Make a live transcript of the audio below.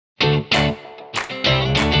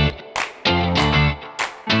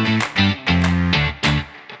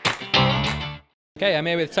Okay, I'm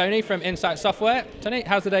here with Tony from Insight Software. Tony,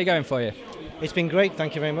 how's the day going for you? It's been great,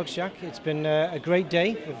 thank you very much, Jack. It's been a great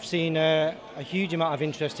day. We've seen a huge amount of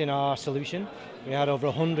interest in our solution. We had over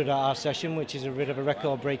 100 at our session, which is a bit of a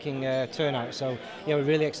record-breaking turnout. So, yeah, we're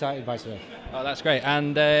really excited by today. Oh, that's great.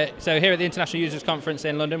 And so here at the International Users Conference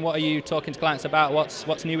in London, what are you talking to clients about?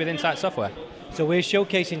 What's new with Insight Software? So we're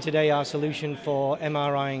showcasing today our solution for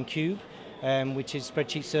MRI and Cube, which is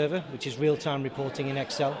spreadsheet server, which is real-time reporting in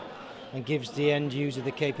Excel, and gives the end user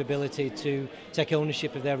the capability to take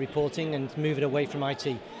ownership of their reporting and move it away from IT.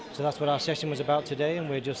 So that's what our session was about today, and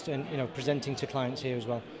we're just presenting to clients here as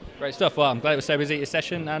well. Great stuff. Well, I'm glad it was so busy at your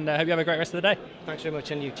session, and I hope you have a great rest of the day. Thanks very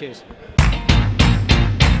much, and you. Cheers.